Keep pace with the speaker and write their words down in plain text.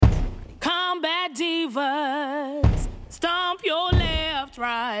Combat Divas. Stomp your left,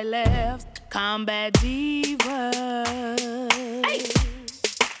 right, left. Combat Divas. Hey.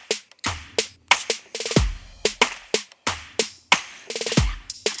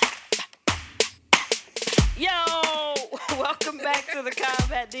 Yo, welcome back to the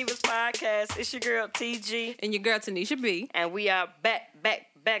Combat Divas podcast. It's your girl TG. And your girl Tanisha B. And we are back.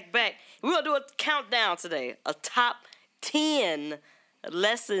 We're going to do a countdown today. A top 10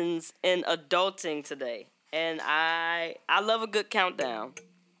 lessons in adulting today. And I love a good countdown,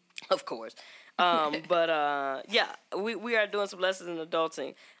 of course. But we are doing some lessons in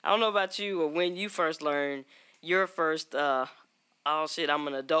adulting. I don't know about you or when you first learned your first, oh shit, I'm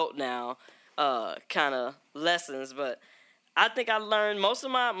an adult now, kind of lessons. But I think I learned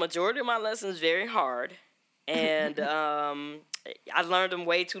majority of my lessons very hard. And I learned them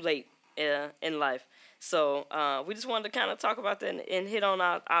way too late in life. So we just wanted to kind of talk about that and hit on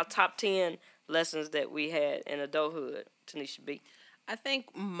our top 10 lessons that we had in adulthood. Tanisha B. I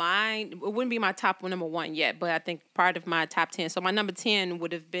think mine, it wouldn't be my top number one yet, but I think part of my top 10. So my number 10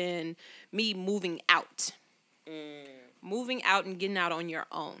 would have been me moving out. Moving out and getting out on your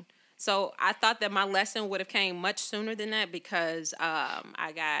own. So I thought that my lesson would have came much sooner than that because I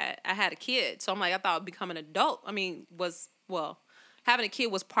had a kid. So I'm like, I thought becoming an adult, having a kid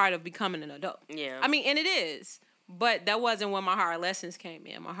was part of becoming an adult. Yeah. I mean, and it is. But that wasn't when my hard lessons came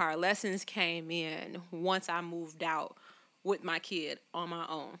in. My hard lessons came in once I moved out with my kid on my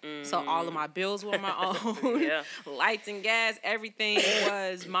own. So all of my bills were my own. Yeah. Lights and gas, everything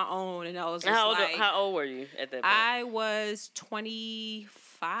was my own. And I was just How old were you at that point? I was 25.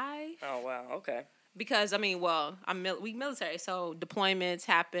 Oh, wow. Okay. Because, we military. So deployments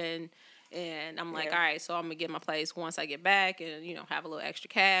happen. And I'm like, all right, so I'm going to get my place once I get back and, have a little extra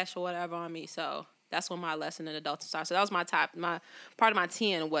cash or whatever on me. So that's when my lesson in adulting started. So that was my part of my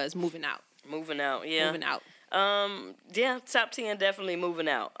 10 was moving out. Moving out, yeah. Moving out. Top 10 definitely moving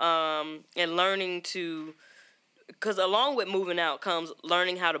out. And learning because along with moving out comes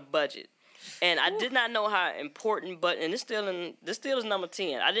learning how to budget. And I did not know how important, and this still is number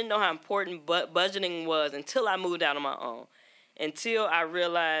 10. I didn't know how important budgeting was until I moved out on my own. Until I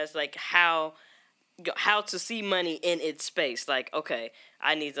realized how to see money in its space. Like, okay,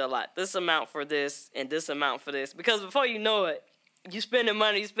 I need to allot this amount for this and this amount for this. Because before you know it, you spending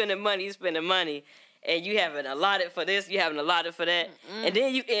money, and you haven't allotted for this, you haven't allotted for that. And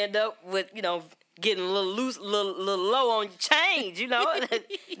then you end up with, getting a little loose, little low on your change,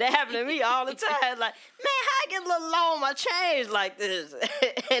 That happened to me all the time. Like, man, how I get a little low on my change like this?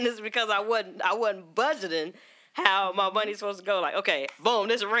 And it's because I wasn't budgeting how my money's supposed to go. Like, okay, boom,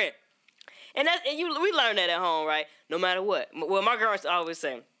 this is rent. And we learned that at home, right? No matter what. Well, my girl used to always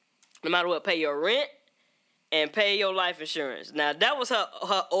say, no matter what, pay your rent and pay your life insurance. Now, that was her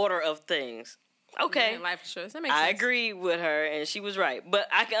order of things. Okay. Life insurance. That makes sense. I agree with her, and she was right. But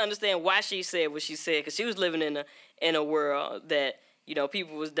I can understand why she said what she said, because she was living in a world that,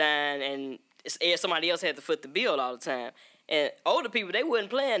 people was dying, and somebody else had to foot the bill all the time. And older people, they wasn't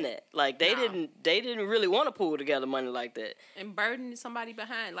playing that. Like, they didn't really want to pull together money like that. And burden somebody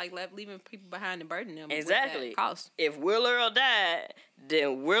behind, like leaving people behind and burden them. Exactly. With that cost. If Will Earl died,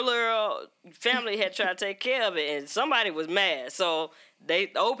 then Will Earl family had tried to take care of it, and somebody was mad. So the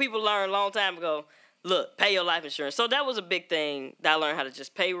old people learned a long time ago, look, pay your life insurance. So that was a big thing that I learned how to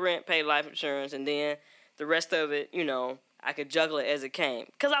just pay rent, pay life insurance, and then the rest of it, I could juggle it as it came.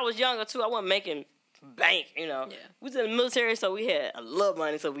 Because I was younger, too. I wasn't making bank, Yeah. We was in the military, so we had a little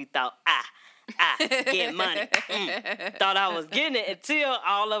money, so we thought, get money. Thought I was getting it until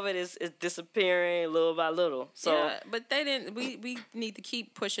all of it is disappearing little by little. So, yeah, but they didn't. We need to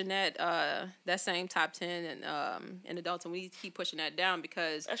keep pushing that same top 10 and in adults, and we need to keep pushing that down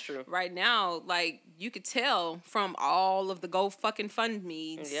because that's true. Right now, like you could tell from all of the Go Fucking Fund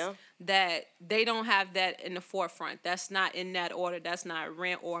me's that they don't have that in the forefront. That's not in that order. That's not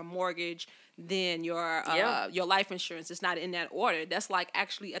rent or mortgage. Then your life insurance is not in that order. That's like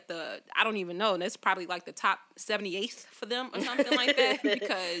actually at I don't even know. That's probably like the top 78th for them or something like that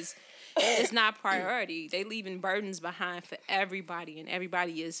because it's not priority. They leaving burdens behind for everybody, and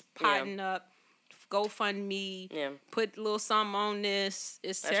everybody is potting up. GoFundMe, put a little something on this.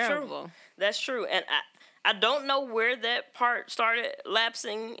 It's terrible. True. That's true, and I don't know where that part started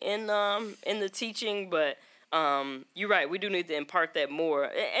lapsing in the teaching, but. You're right. We do need to impart that more.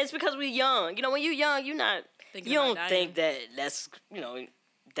 It's because we're young. When you're young, you don't think that that's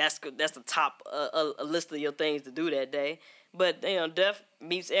the top a list of your things to do that day. But death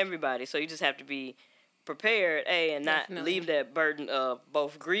meets everybody, so you just have to be prepared, and not leave that burden of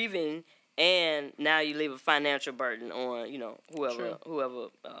both grieving and now you leave a financial burden on whoever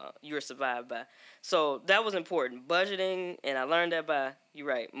you're survived by. So that was important, budgeting, and I learned that by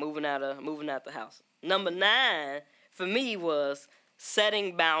moving out the house. Number 9 for me was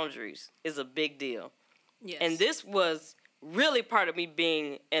setting boundaries is a big deal. Yes. And this was really part of me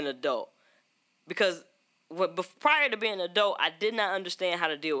being an adult, because prior to being an adult, I did not understand how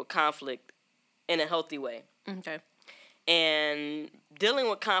to deal with conflict in a healthy way. Okay. And dealing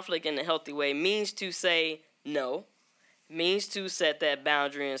with conflict in a healthy way means to say no, means to set that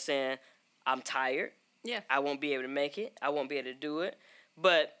boundary and saying, I'm tired. Yeah. I won't be able to make it. I won't be able to do it.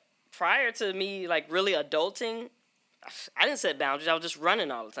 But prior to me, really adulting, I didn't set boundaries. I was just running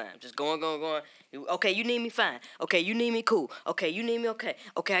all the time. Just going. Okay, you need me, fine. Okay, you need me, cool. Okay, you need me, okay.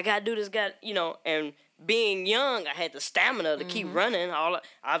 Okay, I got to do this, and being young, I had the stamina to keep running.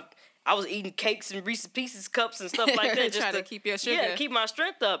 I was eating cakes and Reese's Pieces cups and stuff like that. Just to keep your sugar. Yeah, keep my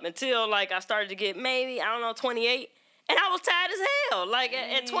strength up until, I started to get maybe, 28. And I was tired as hell.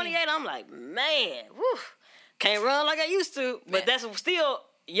 At 28, I'm like, man, whew, can't run like I used to. But that's still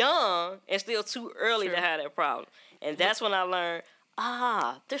young and still too early to have that problem. And that's when I learned,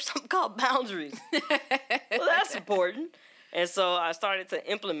 there's something called boundaries. Well, that's important. And so I started to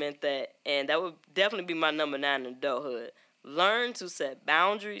implement that. And that would definitely be my number 9 in adulthood. Learn to set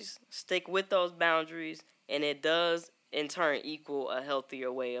boundaries, stick with those boundaries, and it does in turn equal a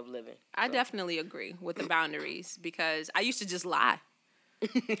healthier way of living. I definitely agree with the boundaries, because I used to just lie.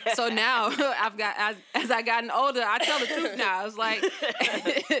 So now I've got, as I gotten older, I tell the truth now. It's like,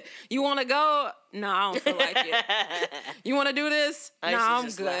 you want to go? No, I don't feel like it. You want to do this? No, I'm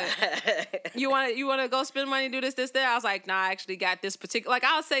good. You want to go spend money, do this, that? I was like, nah, I actually got this particular,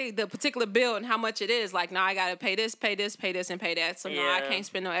 I'll say the particular bill and how much it is. Nah, I got to pay this, and pay that. So no, I can't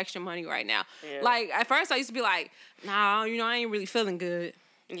spend no extra money right now. Yeah. At first I used to be like, nah, I ain't really feeling good.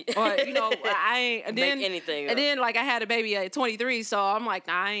 Or I ain't. And then, make anything and then I had a baby at 23, so I'm like,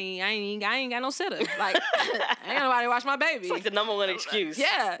 nah, I ain't got no sitter. I ain't got nobody to watch my baby. It's the number one excuse.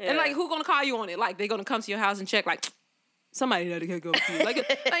 Yeah. And who gonna call you on it? They gonna come to your house and check. Somebody that can go to you.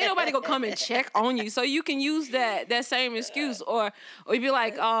 Ain't nobody gonna come and check on you. So you can use that same excuse, or you be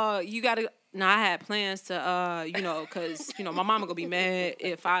like, you gotta. Nah, I had plans to, because, my mama gonna be mad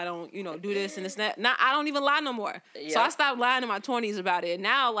if I don't, do this and this and that. Now, I don't even lie no more. Yeah. So I stopped lying in my 20s about it.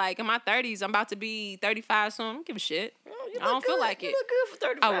 Now, in my 30s, I'm about to be 35 soon. I don't give a shit. I don't feel like it. You look good for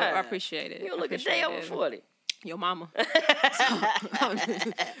 35. I appreciate it. You look a day over 40. Your mama.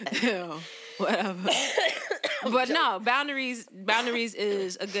 Whatever. But no, boundaries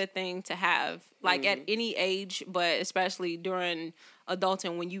is a good thing to have, at any age, but especially during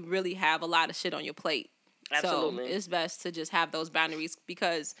adulting when you really have a lot of shit on your plate. Absolutely. So it's best to just have those boundaries,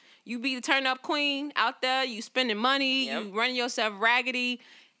 because you be the turn up queen out there, you spending money, you running yourself raggedy,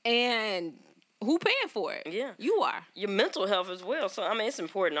 and who paying for it? Yeah. You are. Your mental health as well. So, it's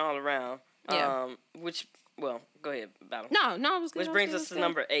important all around. Yeah. Go ahead, Battle. No, it was good. Which brings us to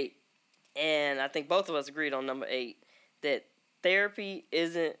number 8. And I think both of us agreed on number 8, that therapy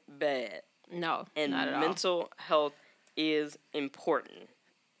isn't bad. No, and not at all. Mental health is important.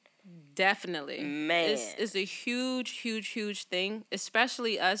 Definitely. Man. It's a huge thing,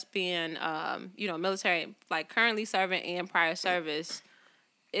 especially us being, military, currently serving and prior service.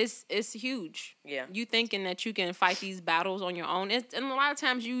 It's huge. Yeah. You thinking that you can fight these battles on your own. And a lot of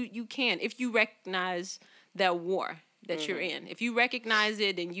times you can, if you recognize that war that you're in. If you recognize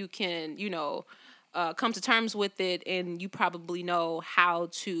it, and you can, come to terms with it, and you probably know how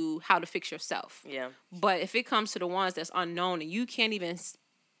to fix yourself. Yeah. But if it comes to the ones that's unknown, and you can't even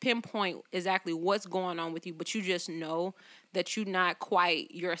pinpoint exactly what's going on with you, but you just know that you're not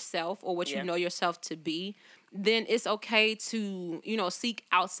quite yourself, or what you know yourself to be, then it's okay to, seek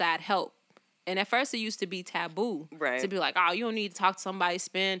outside help. And at first it used to be taboo. Right. To be like, oh, you don't need to talk to somebody,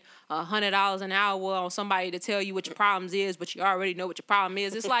 spend $100 an hour on somebody to tell you what your problems is, but you already know what your problem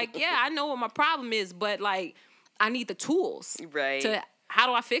is. It's like, yeah, I know what my problem is, but I need the tools. Right. To how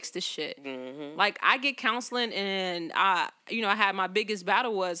do I fix this shit? Mm-hmm. I get counseling, and I had my biggest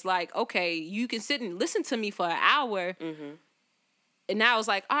battle was okay, you can sit and listen to me for an hour. Mm-hmm. And now it's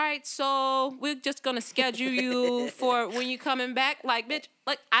all right, so we're just going to schedule you for when you coming back. Bitch,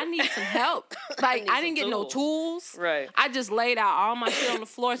 I need some help. I didn't get no tools. Right. I just laid out all my shit on the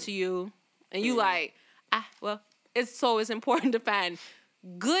floor to you. And you it's important to find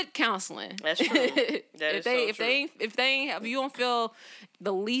good counseling. That's true. If you don't feel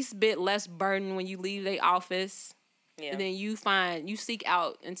the least bit less burden when you leave the office, then you seek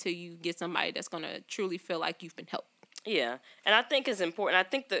out until you get somebody that's going to truly feel like you've been helped. Yeah, and I think it's important. I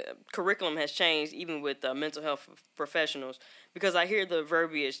think the curriculum has changed even with mental health professionals, because I hear the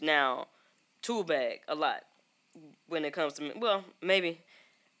verbiage now, tool bag a lot when it comes to, well, maybe,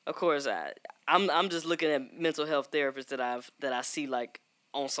 of course, I'm just looking at mental health therapists that I see like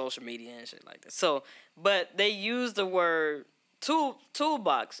on social media and shit like that. So, but they use the word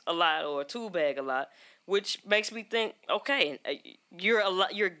toolbox a lot or tool bag a lot, which makes me think, okay,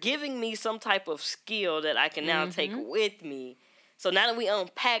 you're giving me some type of skill that I can now take with me. So now that we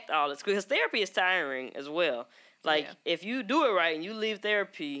unpacked all this, because therapy is tiring as well. Like, if you do it right and you leave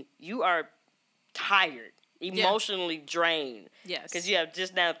therapy, you are tired, emotionally drained. Yes. Because you have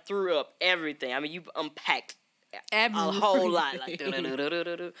just now threw up everything. I mean, you've unpacked a whole lot. Like, and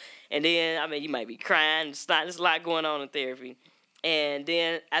then, I mean, you might be crying. There's a lot going on in therapy. And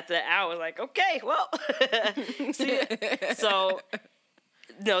then after the hour, like, okay, well. So,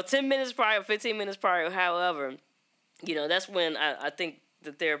 10 minutes prior, 15 minutes prior, however, that's when I think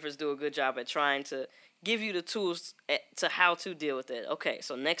the therapists do a good job at trying to give you the tools to how to deal with it. Okay,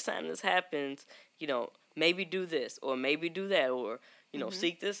 so next time this happens, maybe do this or maybe do that or,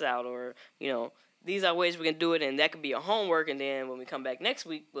 seek this out or, these are ways we can do it, and that could be your homework, and then when we come back next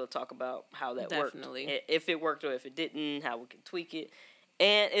week, we'll talk about how that worked. If it worked or if it didn't, how we can tweak it.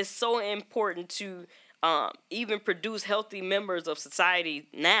 And it's so important to even produce healthy members of society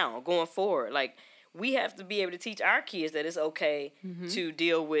now, going forward. Like, we have to be able to teach our kids that it's okay to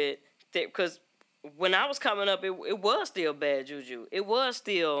deal with, because when I was coming up, it was still bad juju. It was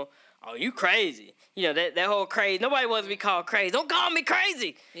still, oh, you crazy. That whole crazy. Nobody wants to be called crazy. Don't call me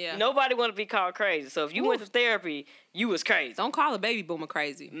crazy. Yeah. Nobody wants to be called crazy. So if you went to therapy, you was crazy. Don't call a baby boomer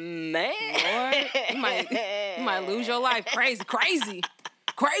crazy. Man. Lord, you might lose your life. Crazy.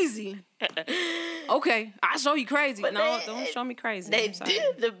 Okay, I'll show you crazy. But don't show me crazy. They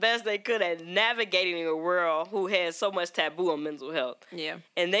did the best they could at navigating a world who has so much taboo on mental health. Yeah.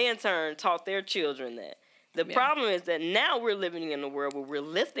 And they, in turn, taught their children that. The problem is that now we're living in a world where we're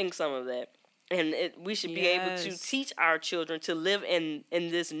lifting some of that. And we should be able to teach our children to live in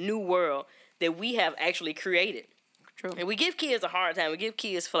this new world that we have actually created. True. And we give kids a hard time. We give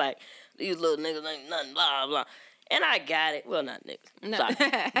kids flack. These little niggas ain't nothing, blah, blah. And I got it. Well, not niggas. No. Sorry.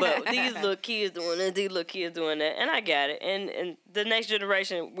 But these little kids doing this, these little kids doing that. And I got it. And the next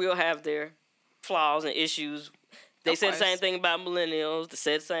generation will have their flaws and issues. They said the same thing about millennials. They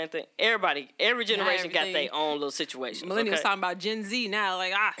said the same thing. Every generation got their own little situation. Millennials talking about Gen Z now.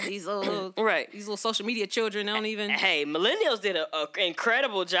 Like, these little these little social media children don't even. Hey, millennials did an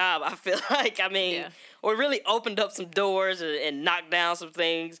incredible job, I feel like. I mean, or really opened up some doors and knocked down some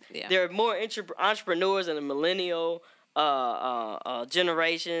things. Yeah. There are more entrepreneurs in the millennial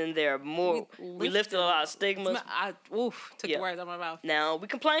generation. There are more. We lifted a lot of stigmas. Took the words out of my mouth. Now, we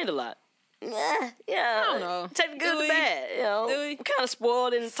complained a lot. I don't know. Take the good and the bad. We're kind of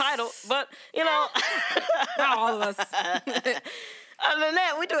spoiled and entitled, but not all of us. Other than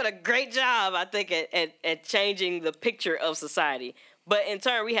that, we're doing a great job, I think, at changing the picture of society. But in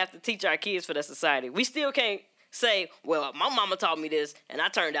turn, we have to teach our kids for that society. We still can't say, well, my mama taught me this, and I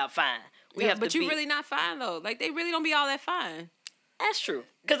turned out fine. But you're really not fine, though. Like, they really don't be all that fine. That's true.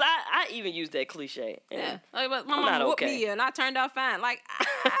 Because I even use that cliche. Yeah. Like, but my mama whooped me and I turned out fine. Like,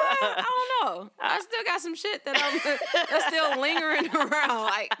 I don't know. I still got some shit that's still lingering around.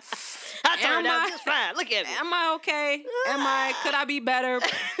 Like, I turned out just fine. Look at me. Am I okay? Could I be better?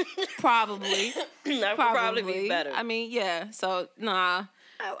 Probably. I could probably be better. I mean, yeah. So, nah.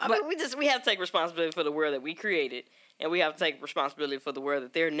 I mean, we have to take responsibility for the world that we created. And we have to take responsibility for the world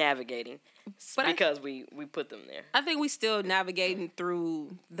that they're navigating because we put them there. I think we still navigating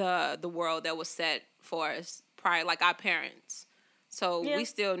through the world that was set for us prior, like our parents. So we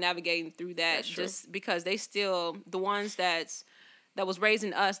still navigating through that. That's just true. Because they still, the ones that was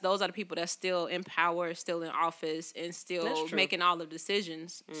raising us, those are the people that's still in power, still in office, and still making all the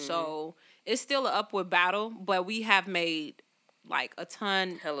decisions. Mm-hmm. So it's still an upward battle, but we have made like a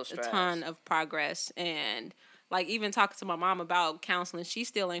ton of progress. And like, even talking to my mom about counseling, she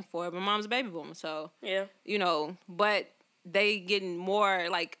still ain't for it. My mom's a baby boomer, so but they getting more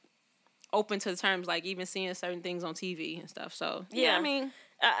like open to the terms, like even seeing certain things on TV and stuff. So I mean,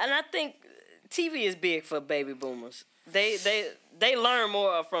 and I think TV is big for baby boomers. They learn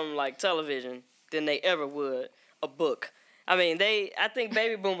more from like television than they ever would a book. I mean, I think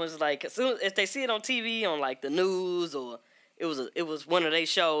baby boomers, like, as soon if they see it on TV on like the news or it was one of their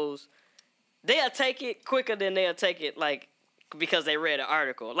shows, they'll take it quicker than they'll take it, like, because they read an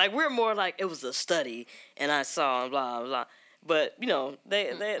article. Like, we're more like, it was a study, and I saw, and blah, blah. But,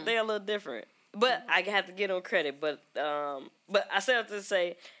 they're a little different. But I have to give them credit. But I still have to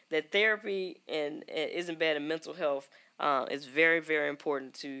say that therapy and isn't bad in mental health. It's very, very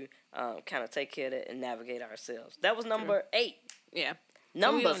important to kind of take care of it and navigate ourselves. That was number 8. Yeah.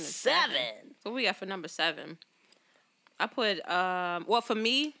 Number 7. So we got for number 7. I put well, for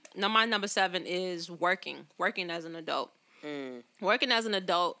me, my number 7 is working as an adult. Working as an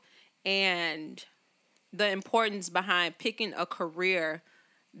adult, and the importance behind picking a career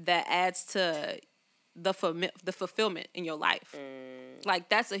that adds to the fulfillment in your life. Like,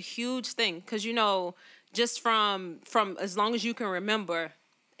 that's a huge thing, because just from as long as you can remember,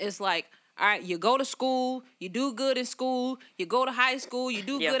 it's like, all right, you go to school, you do good in school, you go to high school, you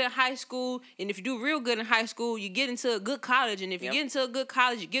do good in high school, and if you do real good in high school, you get into a good college, and if you get into a good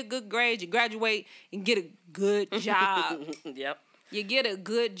college, you get good grades, you graduate, and get a good job. You get a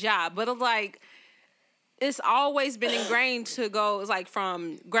good job. But it's always been ingrained to go, it's like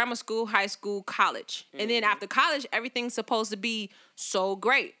from grammar school, high school, college. And then after college, everything's supposed to be so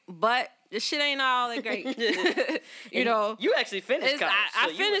great. But this shit ain't all that great. You actually finished college.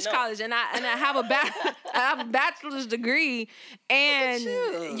 I finished college, and I have a bachelor's degree, and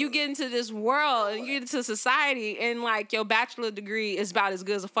you get into this world, and you get into society, and like your bachelor degree is about as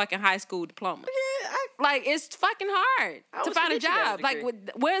good as a fucking high school diploma. Like, it's fucking hard to find a job. Like,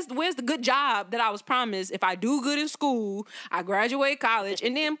 where's the good job that I was promised? If I do good in school, I graduate college,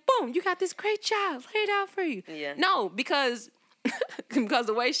 and then boom, you got this great job laid out for you. Yeah. No, because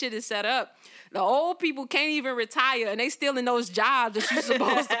the way shit is set up, the old people can't even retire, and they still in those jobs that you're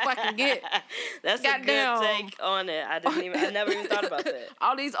supposed to fucking get. That's a good take on it. I never even thought about that.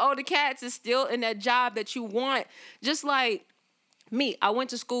 All these older cats is still in that job that you want. Just like me, I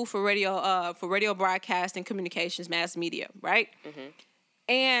went to school for radio broadcast and communications, mass media, right?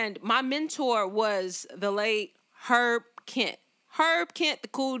 And my mentor was the late Herb Kent. Herb Kent, the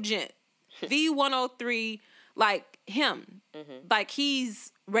cool gent. V103, like him. Like,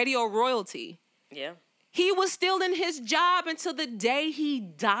 he's radio royalty. Yeah. He was still in his job until the day he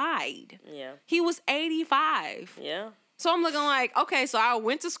died. Yeah. He was 85. Yeah. So I'm looking like, okay, so I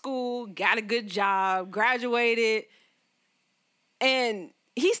went to school, got a good job, graduated, and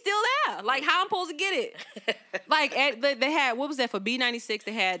he's still there. Like, how I'm supposed to get it? Like, they had, what was that for B96?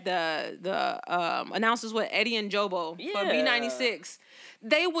 They had the announcers with Eddie and Jobo for B96.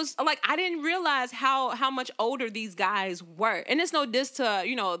 They was like, I didn't realize how much older these guys were, and it's no diss to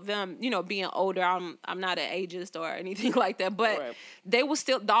them being older. I'm not an ageist or anything like that, but they was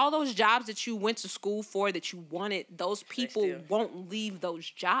still, all those jobs that you went to school for, that you wanted, those people won't leave those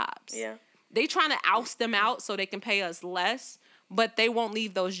jobs. Yeah, they trying to oust them out so they can pay us less, but they won't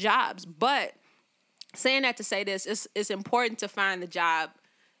leave those jobs. But saying that to say this, it's important to find the job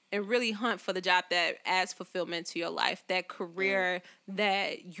and really hunt for the job that adds fulfillment to your life, that career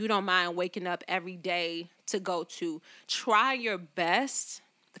that you don't mind waking up every day to go to. Try your best,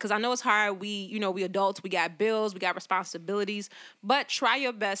 because I know it's hard. We adults, we got bills, we got responsibilities, but try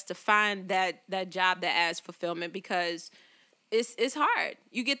your best to find that job that adds fulfillment, because it's hard.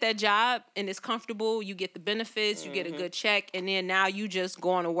 You get that job and it's comfortable, you get the benefits, you get a good check, and then now you just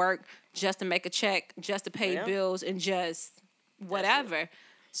going to work just to make a check, just to pay bills, and just whatever.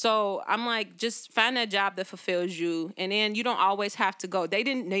 So I'm like, just find that job that fulfills you, and then you don't always have to go. They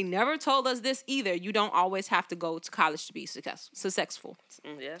never told us this either. You don't always have to go to college to be successful.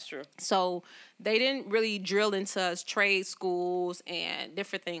 Yeah, that's true. So they didn't really drill into us trade schools and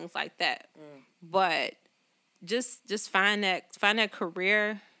different things like that. But just find that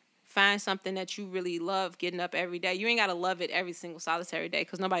career. Find something that you really love getting up every day. You ain't gotta love it every single solitary day,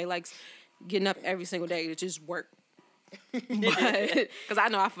 because nobody likes getting up every single day to just work. Because I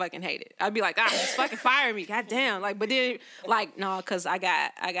know I fucking hate it. I'd be like, just fucking fire me, goddamn. Like, but then, like, no, because I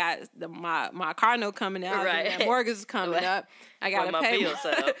got my car note coming out, my mortgage is coming up. I gotta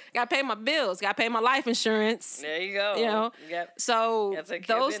pay my bills, gotta pay my life insurance. There you go. So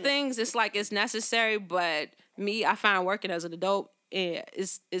those things, it's like, it's necessary. But me, I find working as an adult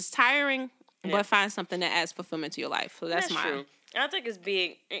is tiring, but find something that adds fulfillment to your life. So that's mine. True. I think it's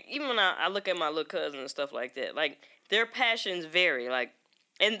big. Even when I look at my little cousin and stuff like that, like, their passions vary, like,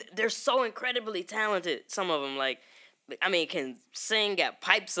 and they're so incredibly talented. Some of them, like, I mean, can sing, got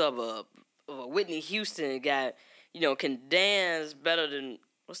pipes of a Whitney Houston, got, can dance better than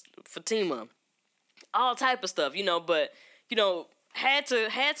Fatima, all type of stuff, but, had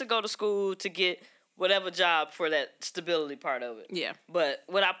to go to school to get whatever job for that stability part of it. Yeah. But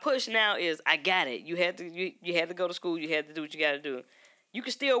what I push now is, I got it. You had to go to school. You had to do what you got to do. You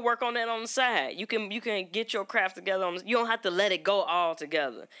can still work on that on the side. You can get your craft together. You don't have to let it go all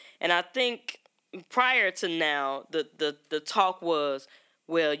together. And I think prior to now, the talk was,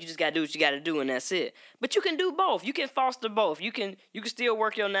 well, you just got to do what you got to do, and that's it. But you can do both. You can foster both. You can still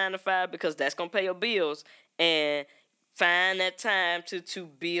work your 9 to 5, because that's going to pay your bills, and find that time to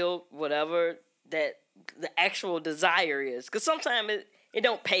build whatever that the actual desire is. Because sometimes it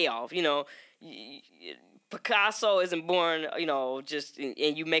don't pay off. You know, Picasso isn't born, you know, just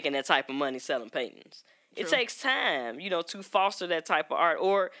and you making that type of money selling paintings. True. It takes time, you know, to foster that type of art,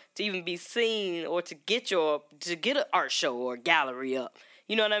 or to even be seen, or to get an art show or a gallery up.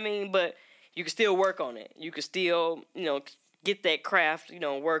 You know what I mean? But you can still work on it. You can still, you know, get that craft, you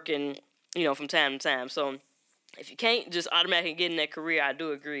know, working, you know, from time to time. So if you can't just automatically get in that career, I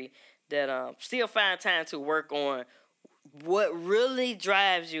do agree that still find time to work on what really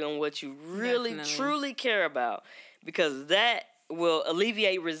drives you and what you really truly care about, because that will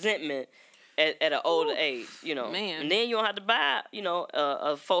alleviate resentment at an older age, you know. Man. And then you don't have to buy, you know,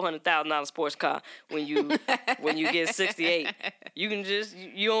 a $400,000 sports car when you get 68. You can just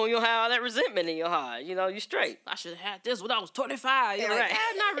you don't have all that resentment in your heart. You know, you straight. I should have had this when I was 25. You're like,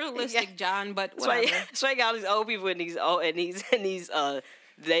 not realistic, John, but whatever. That's why you got all these old people in these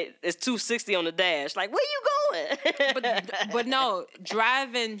it's 260 on the dash. Like, where you going? but no,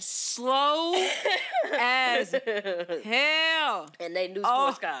 driving slow as hell. And they new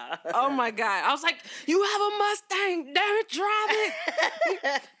sports car. Oh my God! I was like, you have a Mustang, damn it, drive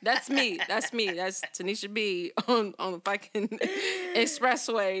it. That's me. That's Tanisha B on the fucking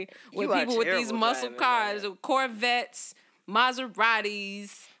expressway with people with these muscle cars, Corvettes,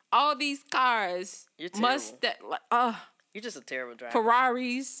 Maseratis, all these cars. You're terrible. You're just a terrible driver.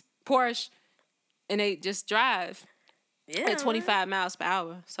 Ferraris, Porsche, and they just drive at 25 miles per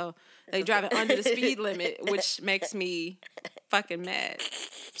hour. So they drive it under the speed limit, which makes me fucking mad.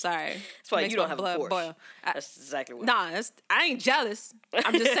 Sorry. That's why you don't have a Porsche. That's exactly what. Nah, I ain't jealous.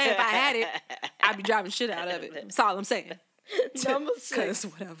 I'm just saying if I had it, I'd be driving shit out of it. That's all I'm saying. Number 6.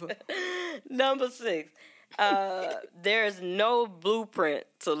 Whatever. Number 6. There is no blueprint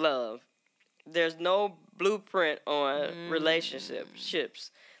to love. There's no blueprint on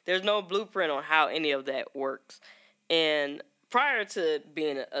relationships. There's no blueprint on how any of that works. And prior to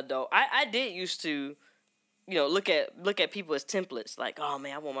being an adult, I did used to, you know, look at people as templates. Like, oh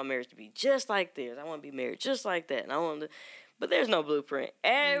man, I want my marriage to be just like this. I want to be married just like that. And but there's no blueprint.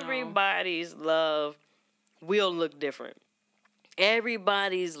 Everybody's love will look different.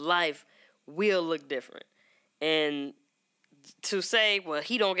 Everybody's life will look different. And to say, well,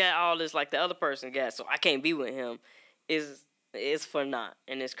 he don't got all this like the other person got, so I can't be with him, is for naught,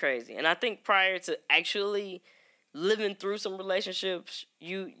 and it's crazy. And I think prior to actually living through some relationships,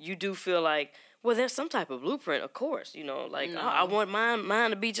 you do feel like, well, there's some type of blueprint, of course, you know, like I want mine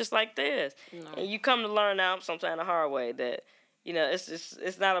to be just like this, and you come to learn out sometime the hard way that, you know,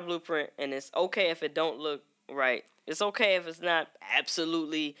 it's not a blueprint, and it's okay if it don't look right. It's okay if it's not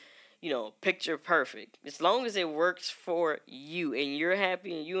absolutely, you know, picture perfect. As long as it works for you and you're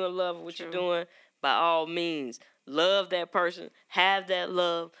happy and you're in love with what you're doing, by all means, love that person, have that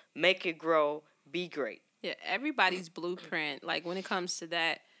love, make it grow, be great. Yeah, everybody's blueprint, like when it comes to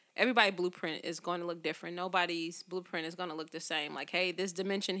that, everybody's blueprint is going to look different. Nobody's blueprint is going to look the same. Like, hey, this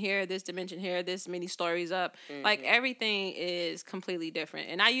dimension here, this many stories up. Mm-hmm. Like, everything is completely different.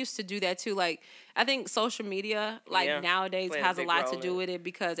 And I used to do that, too. Like, I think social media, nowadays has a lot to do with it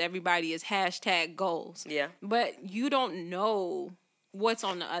because everybody is hashtag goals. Yeah. But you don't know what's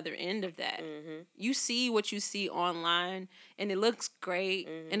on the other end of that. Mm-hmm. You see what you see online, and it looks great,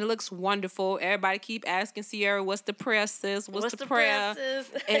 and it looks wonderful. Everybody keep asking Sierra, what's the prayer, sis? What's the prayer?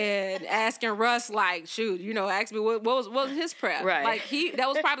 And asking Russ, like, shoot, you know, ask me what was his prayer? Right. Like, that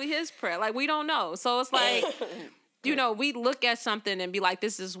was probably his prayer. Like, we don't know. So it's like, you know, we look at something and be like,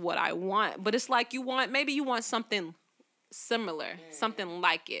 this is what I want. But it's like maybe you want something similar, something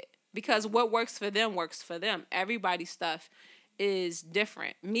like it. Because what works for them works for them. Everybody's stuff is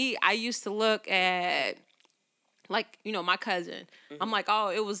different. Me, I used to look at, like, you know, my cousin. Mm-hmm. I'm like, oh,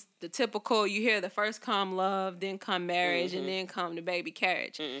 it was the typical, you hear the first come love, then come marriage, and then come the baby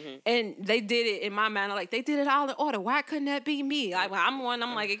carriage. Mm-hmm. And they did it in my mind. Like, they did it all in order. Why couldn't that be me? Like, I'm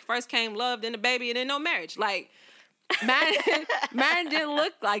like, it first came love, then the baby, and then no marriage. Like, mine didn't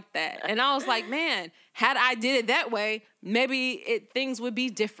look like that. And I was like, man, had I did it that way, maybe things would be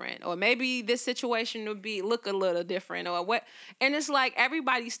different, or maybe this situation would look a little different, or what. And it's like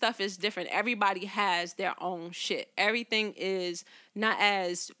everybody's stuff is different. Everybody has their own shit. Everything is not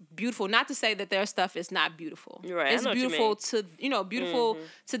as beautiful. Not to say that their stuff is not beautiful. Right, it's beautiful to beautiful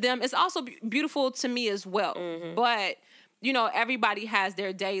to them. It's also beautiful to me as well. Mm-hmm. But you know, everybody has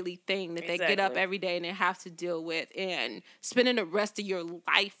their daily thing that they get up every day and they have to deal with, and spending the rest of your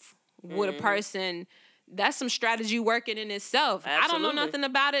life with a person, that's some strategy working in itself. Absolutely. I don't know nothing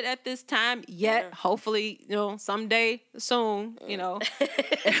about it at this time yet. Yeah. Hopefully, you know, someday soon, you know.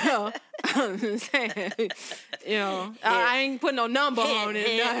 I'm saying, you know, I ain't putting no number on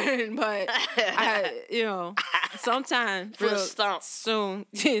it, nothing, but sometime For stomp. soon,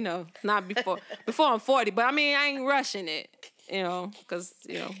 you know, not before I'm 40. But I mean, I ain't rushing it, you know, because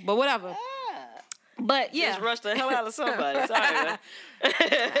but whatever. But yeah, just rush the hell out of somebody.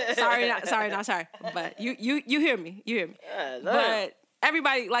 Sorry, man. sorry. But you hear me, But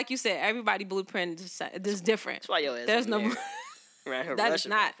everybody, like you said, everybody blueprint is different. That's why your ass. There's no. Right here that is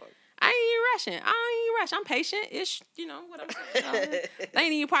not. I ain't even rushing. I ain't rush. I'm patient. It's what I'm saying. That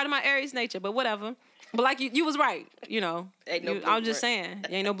ain't even part of my Aries nature, but whatever. But like you was right. Ain't no I'm just saying,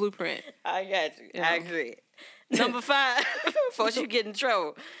 ain't no blueprint. I got you. I agree. Number 5, before you get in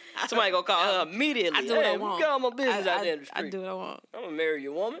trouble, somebody gonna call her immediately. I do what I want. Get on my business out there in the street. I do what I want. I'm gonna marry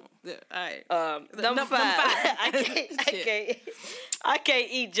your woman. Yeah, all right. Number 5. I can't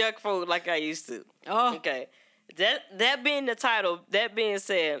eat junk food like I used to. Oh. Okay. That being the title, that being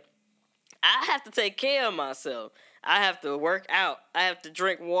said, I have to take care of myself. I have to work out. I have to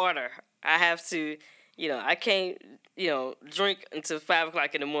drink water. I have to, I can't, drink until 5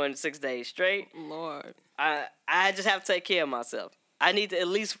 o'clock in the morning, 6 days straight. Lord. I just have to take care of myself. I need to at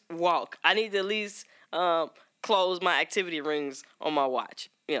least walk. I need to at least close my activity rings on my watch,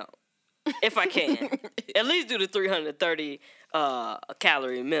 if I can. At least do the 330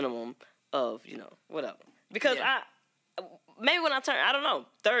 calorie minimum of, whatever. Because maybe when I turned, I don't know,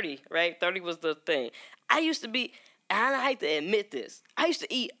 30, right? 30 was the thing. I used to be, and I hate to admit this, I used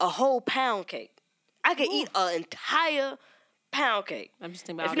to eat a whole pound cake. I could eat an entire pound cake. I'm just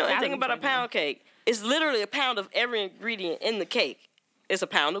thinking about if you know anything about a pound cake, it's literally a pound of every ingredient in the cake. It's a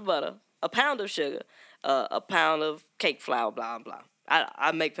pound of butter, a pound of sugar, a pound of cake flour, blah, blah.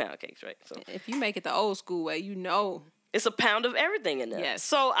 I make pound cakes, right? So if you make it the old school way, it's a pound of everything in there. Yes.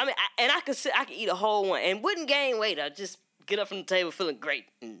 So, I mean, I could eat a whole one and wouldn't gain weight. I'd just get up from the table feeling great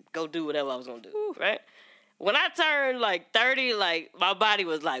and go do whatever I was going to do, right? When I turned, 30, my body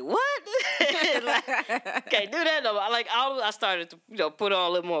was like, what? Can't do that no more. I started to, put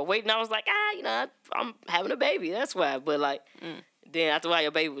on a little more weight, and I was like, I'm having a baby. That's why. But, then after a while,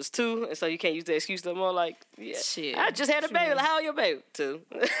 your baby was 2, and so you can't use the excuse no more. Shit. I just had a baby. How old your baby? 2.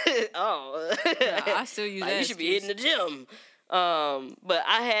 Oh. No, I still use that you should be hitting the gym. But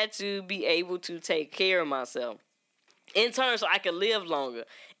I had to be able to take care of myself in turn so I could live longer.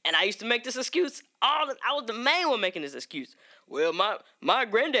 And I used to make this excuse. I was the main one making this excuse. Well, my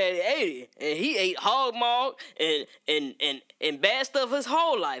granddaddy 80, and he ate hog maw and bad stuff his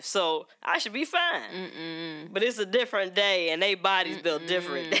whole life, so I should be fine. But it's a different day, and they bodies built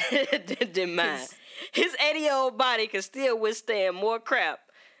different than mine. His 80-year-old body could still withstand more crap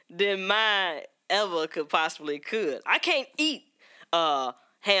than mine ever could. I can't eat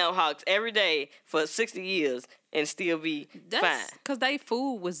ham hocks every day for 60 years and still be fine. Because they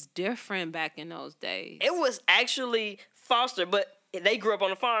food was different back in those days. It was actually fostered, but they grew up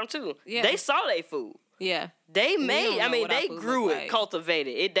on a farm too. Yeah. They saw their food. Yeah. They they grew it,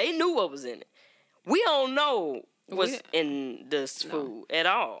 cultivated it. They knew what was in it. We don't know what's in this food at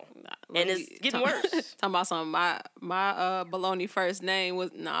all. And it's getting worse. Talking about something, my bologna first name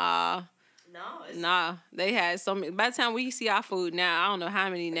was Nah, they had so many. By the time we see our food now, I don't know how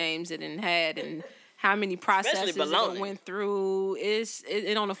many names it had and how many processes it went through.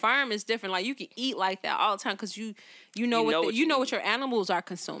 It on the farm is different. Like you can eat like that all the time because you know what your animals are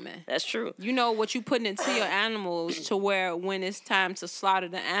consuming. That's true. You know what you putting into your animals to where when it's time to slaughter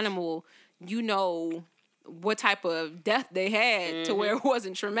the animal, you know what type of death they had to where it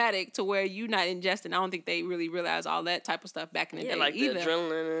wasn't traumatic, to where you not ingesting. I don't think they really realized all that type of stuff back in the day either. The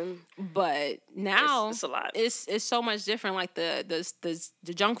adrenaline. But now it's a lot. It's so much different. Like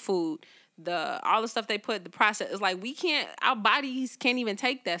the junk food, all the stuff they put, the process. It's like our bodies can't even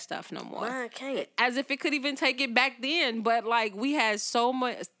take that stuff no more. Mine can't. As if it could even take it back then. But like we had so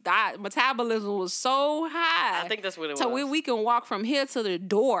much, metabolism was so high. I think that's what it was. So we can walk from here to the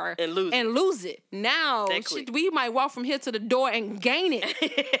door and lose it. Now we might walk from here to the door and gain it.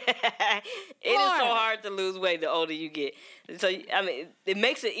 It is so hard to lose weight the older you get. So I mean, it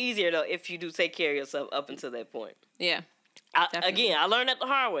makes it easier though if you do take care of yourself up until that point. Yeah. I learned that the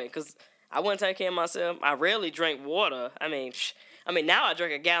hard way because I wasn't taking care of myself. I rarely drank water. I mean, now I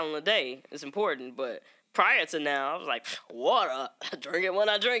drink a gallon a day. It's important, but prior to now, I was like, water. I drink it when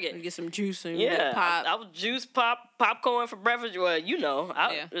I drink it. You get some juice and get pop. I was juice, popcorn for breakfast. Well,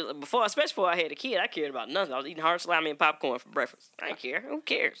 before I had a kid, I cared about nothing. I was eating hard salami and popcorn for breakfast. I didn't care. Who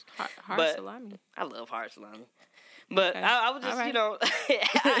cares? Hard salami. I love hard salami. But I was just, I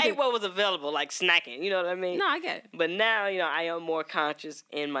ate what was available, like snacking. You know what I mean? No, I get it. But now, I am more conscious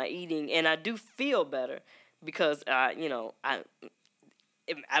in my eating, and I do feel better because, I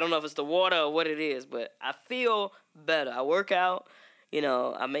don't know if it's the water or what it is, but I feel better. I work out,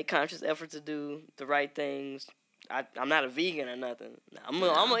 I make conscious effort to do the right things, I'm not a vegan or nothing. I'm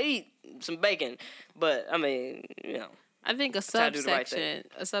gonna eat some bacon, but I mean, you know. I think a subsection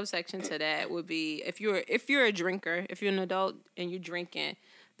to that would be if you're a drinker, if you're an adult and you're drinking,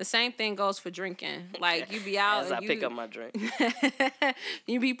 the same thing goes for drinking. Like you be out as I pick up my drink.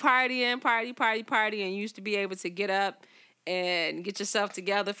 You be partying, and you used to be able to get up and get yourself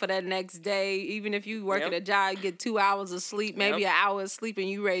together for that next day. Even if you work at a job, you get 2 hours of sleep, maybe an hour of sleep, and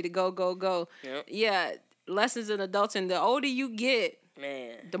you ready to go. Yep. Yeah, lessons in adulting. The older you get,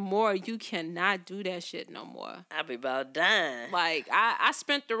 man, the more you cannot do that shit no more. I be about dying. Like I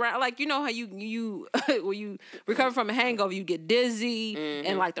spent around, like, you know how you when you recover from a hangover, you get dizzy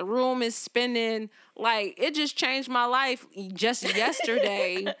and like the room is spinning. Like it just changed my life just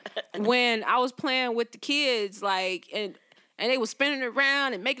yesterday when I was playing with the kids, like and they were spinning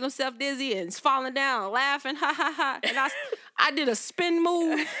around and making themselves dizzy and falling down and laughing, ha ha ha. And I did a spin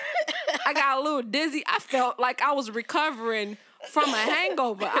move. I got a little dizzy. I felt like I was recovering from a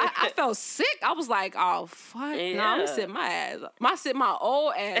hangover. I felt sick. I was like, oh fuck. Yeah. No, I'm gonna sit my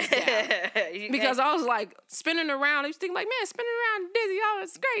old ass down. Because I was like spinning around. I was thinking like, man, spinning around dizzy, oh,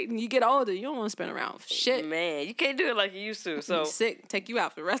 it's great. And you get older, you don't want to spin around for shit. Man, you can't do it like you used to. So you're sick, take you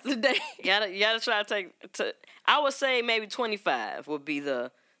out for the rest of the day. you gotta try to I would say maybe 25 would be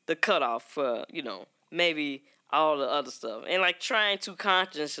the cutoff for, you know, maybe all the other stuff. And like trying to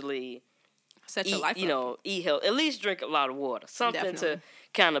consciously set your life up. You know, eat healthy. At least drink a lot of water. Something to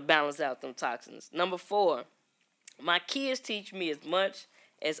kind of balance out them toxins. Number 4, my kids teach me as much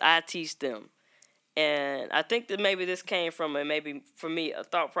as I teach them. And I think that maybe this came from maybe for me a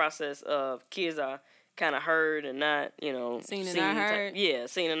thought process of kids are kind of heard and not, you know, seen and not heard.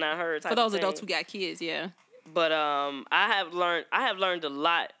 Seen and not heard. For those adults who got kids, yeah. But I have learned a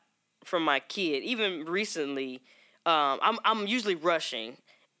lot from my kid. Even recently, I'm usually rushing.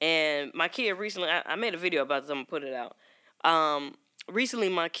 And my kid recently, I made a video about this. I'm going to put it out. Recently,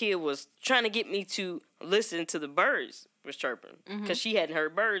 my kid was trying to get me to listen to the birds was chirping. Because she hadn't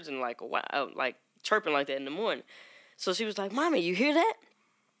heard birds in like a while, like chirping like that in the morning. So she was like, Mommy, you hear that?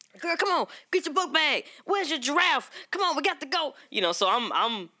 Girl, come on, get your book bag. Where's your giraffe? Come on, we got to go. You know, so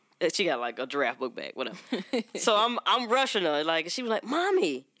I'm she got like a giraffe book bag, whatever. So I'm rushing her. Like, she was like,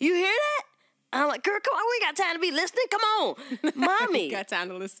 Mommy, you hear that? I'm like, girl, come on, we got time to be listening. Come on, Mommy. Got time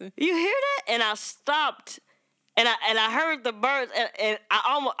to listen. You hear that? And I stopped, and I heard the birds, and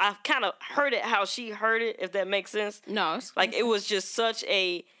I kind of heard it how she heard it, if that makes sense. No, like it was just such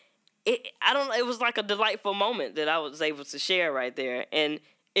a, it was like a delightful moment that I was able to share right there, and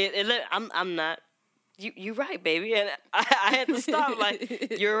I'm not. You're right, baby. And I had to stop.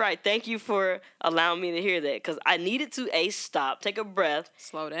 Like, you're right. Thank you for allowing me to hear that. Because I needed to, stop, take a breath.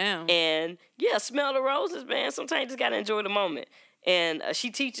 Slow down. And, smell the roses, man. Sometimes you just got to enjoy the moment. And she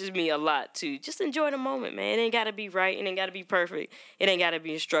teaches me a lot, too. Just enjoy the moment, man. It ain't got to be right. It ain't got to be perfect. It ain't got to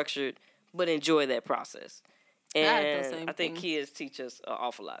be structured. But enjoy that process. And I think kids teach us an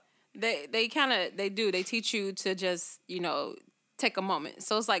awful lot. They do. They teach you to just, take a moment.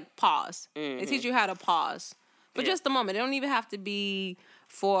 So it's like pause. Mm-hmm. They teach you how to pause for just a moment. It don't even have to be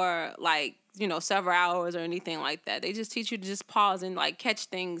for like, several hours or anything like that. They just teach you to just pause and like catch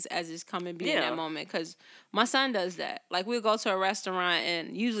things as it's coming, be in that moment. Because my son does that. Like we'll go to a restaurant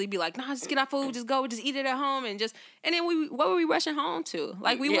and usually be like, nah, just get our food, just go, just eat it at home, and then what were we rushing home to?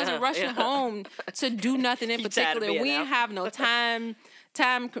 Like we wasn't rushing home to do nothing in particular. We didn't have no time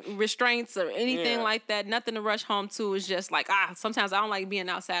restraints or anything like that. Nothing to rush home to. Is just like, sometimes I don't like being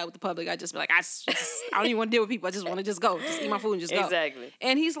outside with the public. I just be like, I don't even want to deal with people. I just want to just go. Just eat my food and just go. Exactly.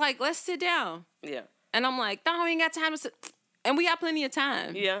 And he's like, let's sit down. Yeah. And I'm like, no, we ain't got time to sit. And we got plenty of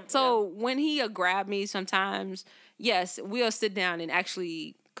time. Yeah. So when he'll grab me sometimes, yes, we'll sit down and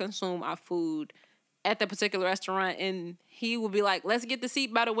actually consume our food at the particular restaurant, and he will be like, let's get the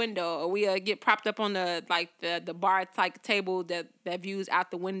seat by the window, or we'll get propped up on the bar type table that views out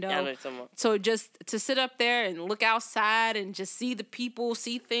the window. Yeah, so just to sit up there and look outside and just see the people,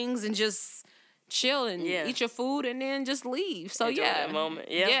 see things, and just chill and eat your food and then just leave. So enjoy the moment.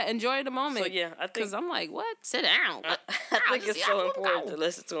 Yeah, enjoy the moment. So I think, because I'm like, what? Sit down. I think it's so important to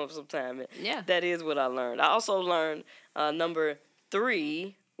listen to him sometime. Yeah, that is what I learned. I also learned number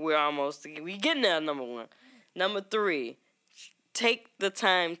 3. We getting there. Number 1. Number 3, take the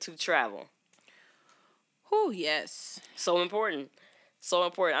time to travel. Oh, yes. So important. So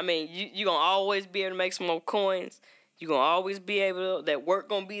important. I mean, you're going to always be able to make some more coins. You're going to always be able to, that work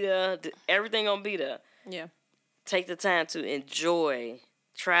going to be there. Everything going to be there. Yeah. Take the time to enjoy,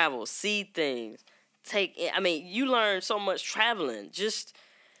 travel, see things. You learn so much traveling. Just,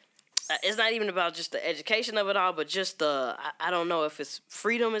 it's not even about just the education of it all, but just I don't know if it's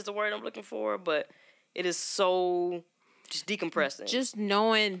freedom is the word I'm looking for, but It is so just decompressing. Just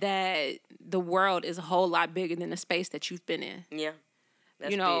knowing that the world is a whole lot bigger than the space that you've been in. Yeah.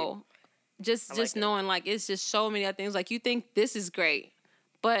 That's you know, big. just knowing like it's just so many other things. Like you think this is great,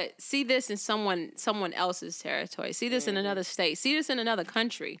 but see this in someone else's territory. See this in another state. See this in another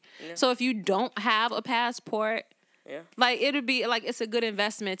country. Yeah. So if you don't have a passport, like it'll be like it's a good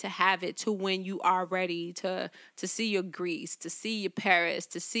investment to have it to when you are ready to see your Greece, to see your Paris,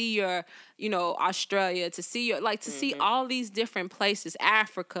 to see your, you know, Australia, to see your to see all these different places,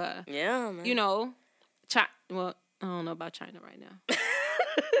 Africa. Yeah, man. You know, well, I don't know about China right now.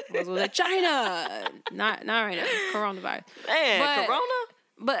 Was it China? Not right now. Coronavirus. Man, Corona?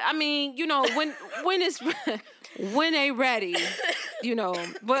 But I mean, you know, when it's when they ready, you know.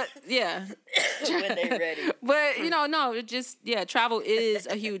 But yeah. When they ready. But you know, no, it just travel is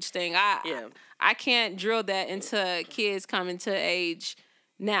a huge thing. I can't drill that into kids coming to age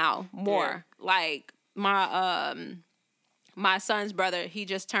now more. Yeah. Like my son's brother, he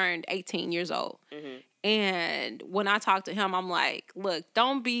just turned 18 years old. Mm-hmm. And when I talk to him, I'm like, look,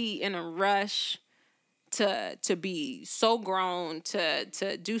 don't be in a rush to be so grown,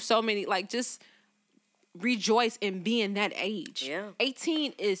 to do so many, like, just rejoice in being that age. Yeah.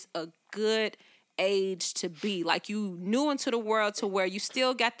 18 is a good age to be. Like, you new into the world to where you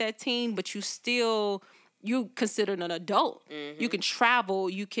still got that teen, but you considered an adult. Mm-hmm. You can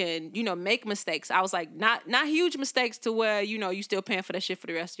travel, you can, you know, make mistakes. I was like, not huge mistakes to where, you know, you still paying for that shit for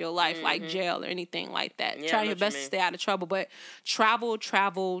the rest of your life, like jail or anything like that. Yeah, try your best to stay out of trouble, but travel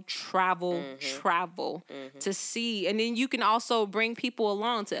to see. And then you can also bring people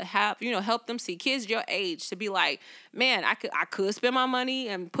along to have, you know, help them see. Kids your age to be like, man, I could spend my money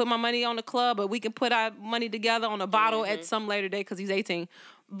and put my money on the club, but we can put our money together on a bottle at some later day because he's 18.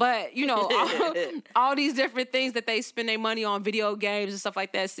 But, you know, all these different things that they spend their money on, video games and stuff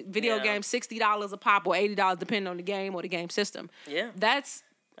like that. Video games, $60 a pop or $80 depending on the game or the game system. Yeah. That's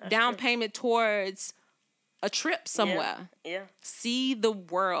down payment towards a trip somewhere. Yeah. See the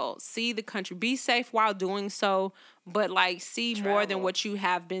world. See the country. Be safe while doing so. But, like, see travel. More than what you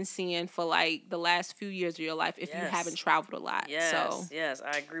have been seeing for, like, the last few years of your life if you haven't traveled a lot. Yes,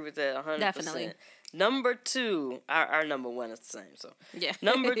 I agree with that 100%. Definitely. Number 2, our number 1 is the same. So yeah.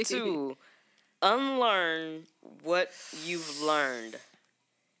 Number 2, unlearn what you've learned.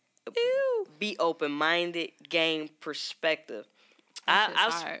 Ew. Be open-minded, gain perspective.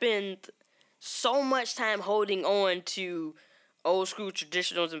 I've spent so much time holding on to old school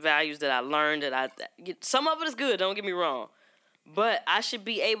traditionals and values that I learned some of it is good, don't get me wrong. But I should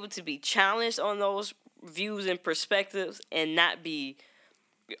be able to be challenged on those views and perspectives and not be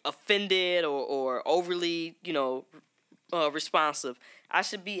offended or overly, you know, responsive. I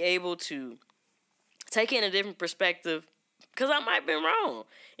should be able to take in a different perspective because I might be wrong.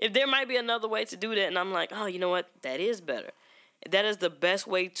 If there might be another way to do that and I'm like, oh, you know what? That is better. That is the best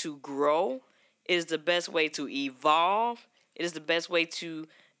way to grow. It is the best way to evolve. It is the best way to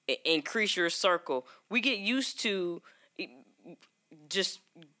increase your circle. We get used to just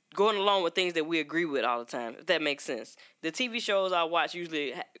going along with things that we agree with all the time, if that makes sense. The TV shows I watch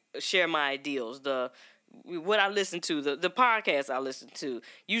usually share my ideals. What I listen to, the podcasts I listen to,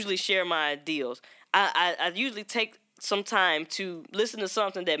 usually share my ideals. I usually take some time to listen to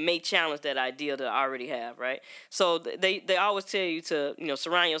something that may challenge that idea that I already have, right? So they always tell you to, you know,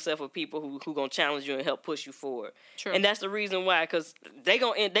 surround yourself with people who gonna challenge you and help push you forward. True. And that's the reason why, because they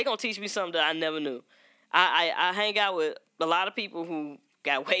gonna teach me something that I never knew. I hang out with a lot of people who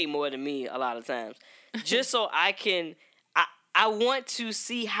got way more than me a lot of times, just so I want to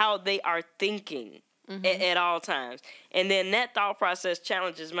see how they are thinking at all times. And then that thought process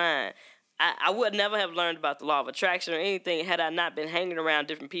challenges mine. I would never have learned about the law of attraction or anything had I not been hanging around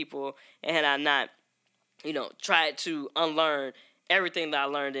different people and had I not, you know, tried to unlearn everything that I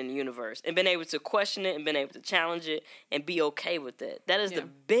learned in the universe and been able to question it and been able to challenge it and be okay with that. That is the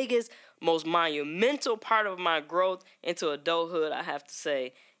biggest, most monumental part of my growth into adulthood, I have to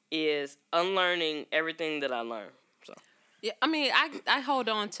say, is unlearning everything that I learned. So yeah, I mean, I hold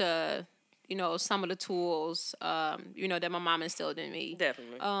on to, you know, some of the tools, you know, that my mom instilled in me.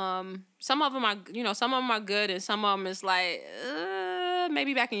 Definitely. Some of them are, you know, some of them are good, and some of them is like,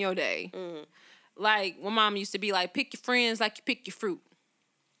 maybe back in your day. Mm-hmm. Like, when mom used to be like, pick your friends like you pick your fruit.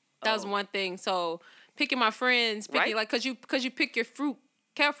 That was one thing. So, picking my friends, like, cause you pick your fruit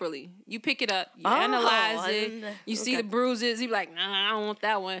carefully. You pick it up, you analyze it, you see the bruises, you be like, nah, I don't want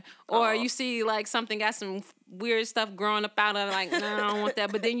that one. Or you see, like, something got some weird stuff growing up out of it, like, nah, I don't want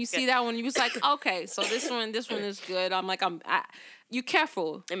that. But then you see that one, you was like, okay, so this one is good. I'm like, you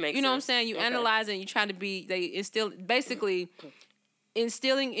careful. It makes you know sense. What I'm saying? You analyze and you try to be, they instill, basically,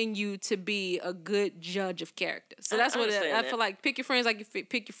 instilling in you to be a good judge of character. So that's what I feel like. Pick your friends like you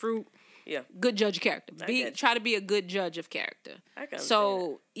pick your fruit. Yeah. Good judge of character. Try to be a good judge of character.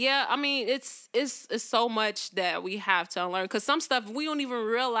 So yeah, I mean, it's so much that we have to unlearn, because some stuff we don't even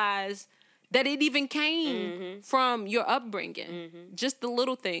realize that it even came from your upbringing. Just the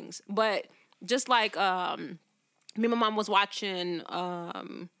little things. But just like me and my mom was watching what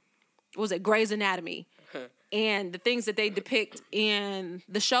was it, Grey's Anatomy. And the things that they depict in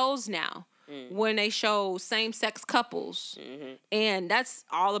the shows now, when they show same-sex couples. And that's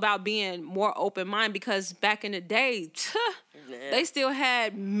all about being more open-minded, because back in the day, they still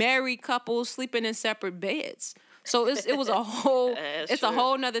had married couples sleeping in separate beds. So it was a whole, it's a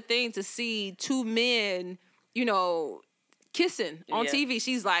whole nother thing to see two men, you know, kissing on TV.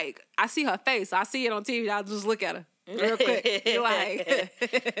 She's like, I see her face. I see it on TV. I'll just look at her real quick. You're like,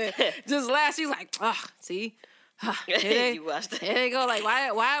 just laugh. She's like, see? You watched it. Here they go. Like,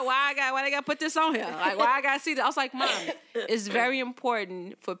 why they gotta put this on here? Like, why I gotta see that? I was like, Mom, it's very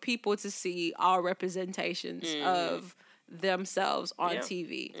important for people to see all representations of themselves on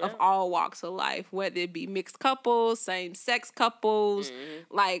TV, of all walks of life, whether it be mixed couples, same-sex couples,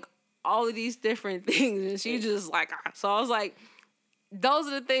 like all of these different things. And she just like, so I was like, those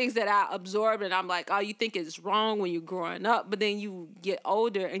are the things that I absorbed, and I'm like, oh, you think it's wrong when you're growing up, but then you get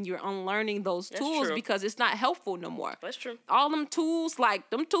older and you're unlearning those tools because it's not helpful no more. That's true. All them tools, like,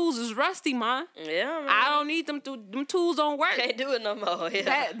 them tools is rusty, man. Yeah, man. I don't need them. Them tools don't work. Can't do it no more.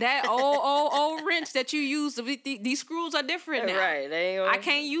 Yeah. That old wrench that you use, these screws are different now. Right. I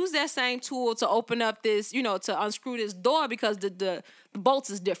can't use that same tool to open up this, to unscrew this door, because the bolts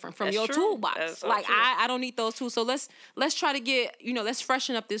is different from your toolbox. That's like, so I don't need those tools. So let's try to get, let's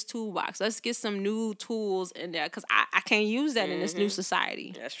freshen up this toolbox. Let's get some new tools in there, because I can't use that in this new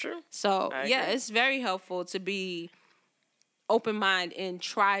society. That's true. So yeah, it's very helpful to be open-minded and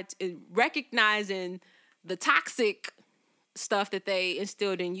try to recognizing the toxic stuff that they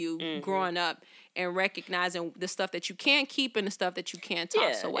instilled in you growing up, and recognizing the stuff that you can't keep and the stuff that you can't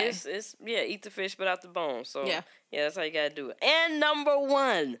toss away. It's eat the fish but out the bone. So yeah, that's how you gotta do it. And number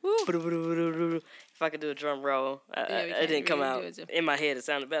one, if I could do a drum roll, it didn't come out in my head. It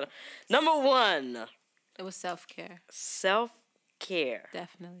sounded better. Number one, it was self-care. Self-care,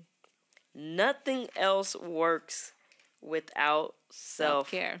 definitely. Nothing else works without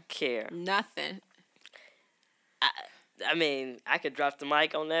self-care. Nothing. I mean, I could drop the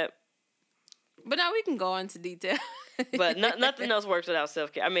mic on that. But now we can go into detail. But nothing else works without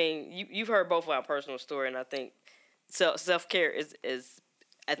self-care. I mean, you've heard both of our personal story, and I think self-care is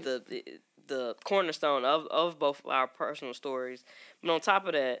at the cornerstone of both of our personal stories. But on top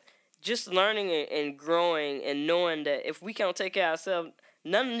of that, just learning and growing and knowing that if we can't take care of ourselves,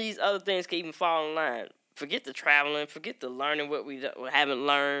 none of these other things can even fall in line. Forget the traveling, forget the learning what we haven't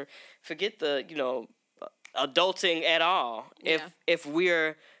learned, forget the, adulting at all. Yeah. If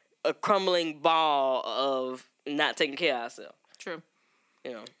we're a crumbling ball of not taking care of ourselves. True.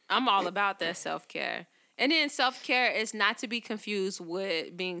 I'm all about that self-care. And then self-care is not to be confused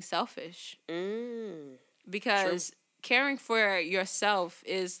with being selfish. Because caring for yourself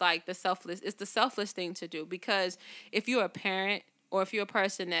is like the selfless thing to do. Because if you're a parent, or if you're a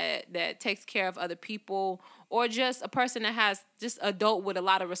person that takes care of other people, or just a person that has just adult with a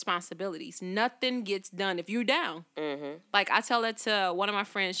lot of responsibilities, nothing gets done if you're down. Like, I tell that to one of my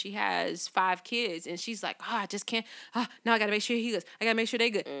friends. She has 5 kids, and she's like, I just can't. Now I got to make sure he good. I got to make sure they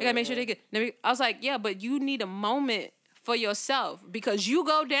good. I got to make sure they good. I was like, yeah, but you need a moment for yourself, because you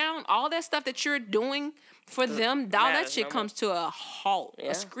go down, all that stuff that you're doing for them, all that shit comes to a halt,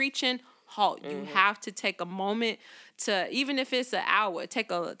 a screeching halt. You have to take a moment to, even if it's an hour, take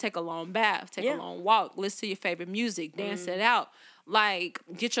a long bath, take a long walk, listen to your favorite music, dance it out. Like,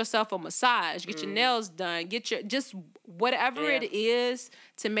 get yourself a massage, get your nails done, just whatever it is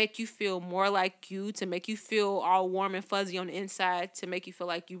to make you feel more like you, to make you feel all warm and fuzzy on the inside, to make you feel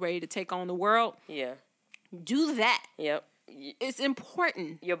like you're ready to take on the world. Yeah. Do that. Yep. It's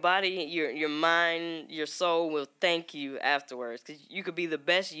important. Your body, your mind, your soul will thank you afterwards, because you could be the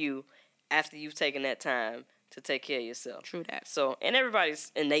best you after you've taken that time to take care of yourself. True that. So, and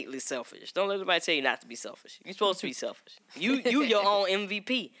everybody's innately selfish. Don't let anybody tell you not to be selfish. You're supposed to be selfish. You your own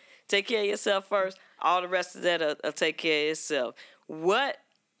MVP. Take care of yourself first. All the rest of that will take care of yourself. What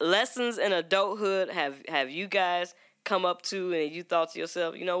lessons in adulthood have you guys come up to, and you thought to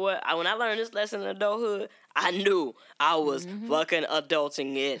yourself, you know what? When I learned this lesson in adulthood, I knew I was fucking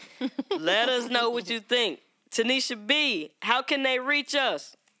adulting it. Let us know what you think. Tanisha B, how can they reach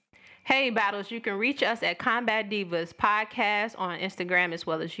us? Hey, Battles, you can reach us at Combat Divas Podcast on Instagram as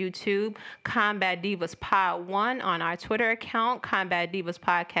well as YouTube, Combat Divas Pod 1 on our Twitter account, Combat Divas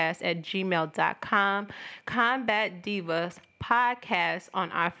Podcast at gmail.com, Combat Divas Podcast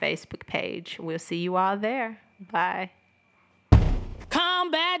on our Facebook page. We'll see you all there. Bye.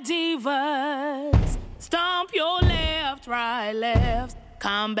 Combat Divas, stomp your left, right, left.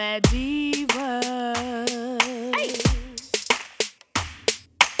 Combat Divas.